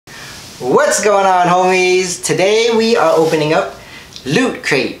What's going on, homies? Today we are opening up Loot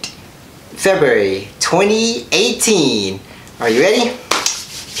Crate February 2018. Are you ready?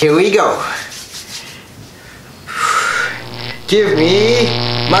 Here we go. Give me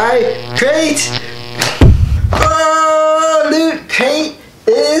my crate. Oh, Loot Crate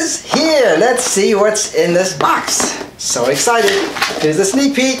is here. Let's see what's in this box. So excited. Here's a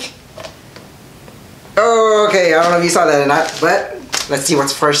sneak peek. Okay, I don't know if you saw that or not, but let's see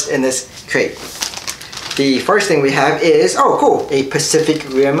what's first in this crate. The first thing we have is, oh cool, a Pacific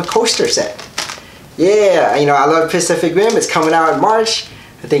Rim coaster set. Yeah, you know, I love Pacific Rim. It's coming out in March.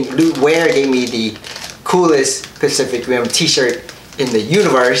 I think Lootwear gave me the coolest Pacific Rim t-shirt in the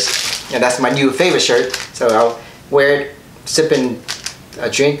universe, and that's my new favorite shirt. So I'll wear it sipping a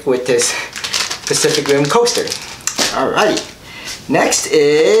drink with this Pacific Rim coaster. Alrighty. Next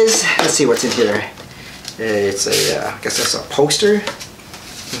is, let's see what's in here. It's a, I guess that's a poster.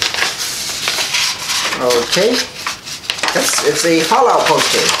 Okay, it's a Fallout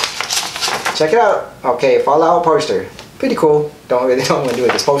poster. Check it out. Okay, Fallout poster. Pretty cool. Don't really know what to do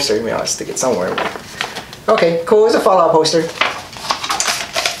with this poster. Maybe I'll stick it somewhere. Okay, cool. It's a Fallout poster.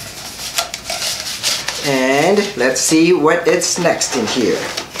 And let's see what it's next in here.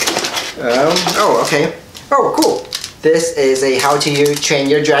 Oh, okay. Oh, cool. This is a how to train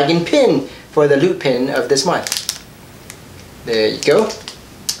your dragon pin for the loot pin of this month. There you go.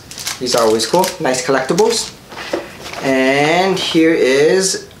 These are always cool. Nice collectibles. And here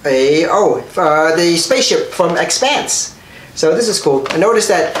is a, the spaceship from Expanse. So this is cool. I noticed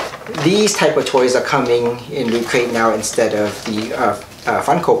that these type of toys are coming in Loot Crate now instead of the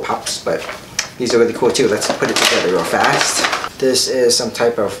Funko Pops, but these are really cool too. Let's put it together real fast. This is some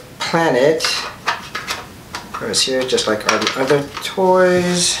type of planet. Goes here just like all the other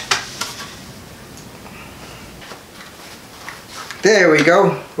toys. There we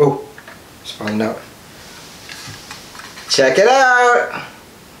go. Oh, it's falling out. Check it out.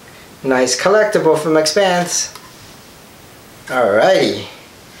 Nice collectible from Expanse. Alrighty.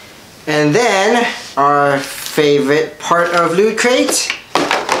 And then our favorite part of Loot Crate,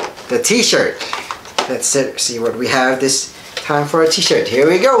 the t-shirt. Let's see what we have this time for a t-shirt. Here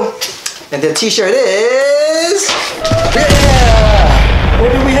we go. And the t-shirt is, yeah!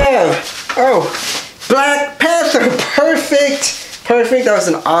 What do we have? Oh, Black Panther. Perfect. Perfect. That was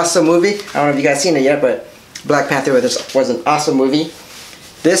an awesome movie. I don't know if you guys seen it yet, but Black Panther was an awesome movie.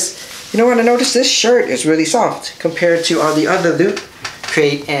 This, you know what I noticed? This shirt is really soft compared to all the other Loot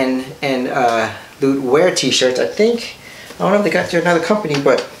Crate and Lootwear t-shirts. I don't know if they got through another company,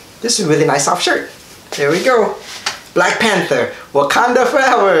 but this is a really nice soft shirt. There we go. Black Panther, Wakanda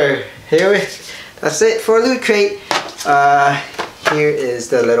forever. That's it for Loot Crate. Here is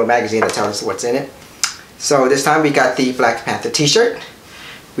the little magazine that tells us what's in it. So this time we got the Black Panther t-shirt.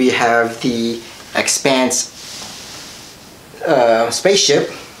 We have the Expanse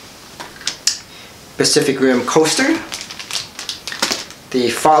spaceship, Pacific Rim coaster,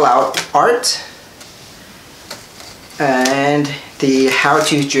 the Fallout art, and the how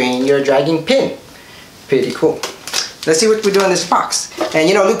to drain your dragon pin. Pretty cool. Let's see what we do in this box. And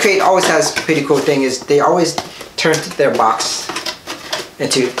you know, Loot Crate always has pretty cool thing is they always turn their box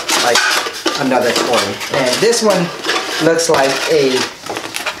into like another toy. And this one looks like a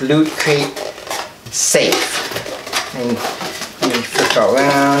Loot Crate safe. And let me flip it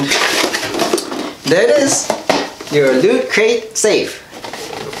around. There it is. Your Loot Crate safe.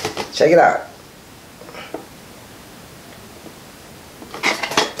 Check it out.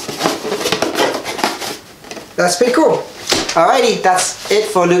 That's pretty cool. Alrighty, that's it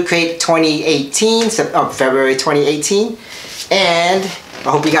for Loot Crate 2018, February 2018. And I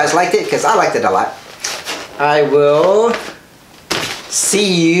hope you guys liked it, because I liked it a lot. I will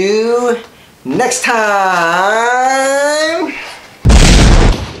see you next time.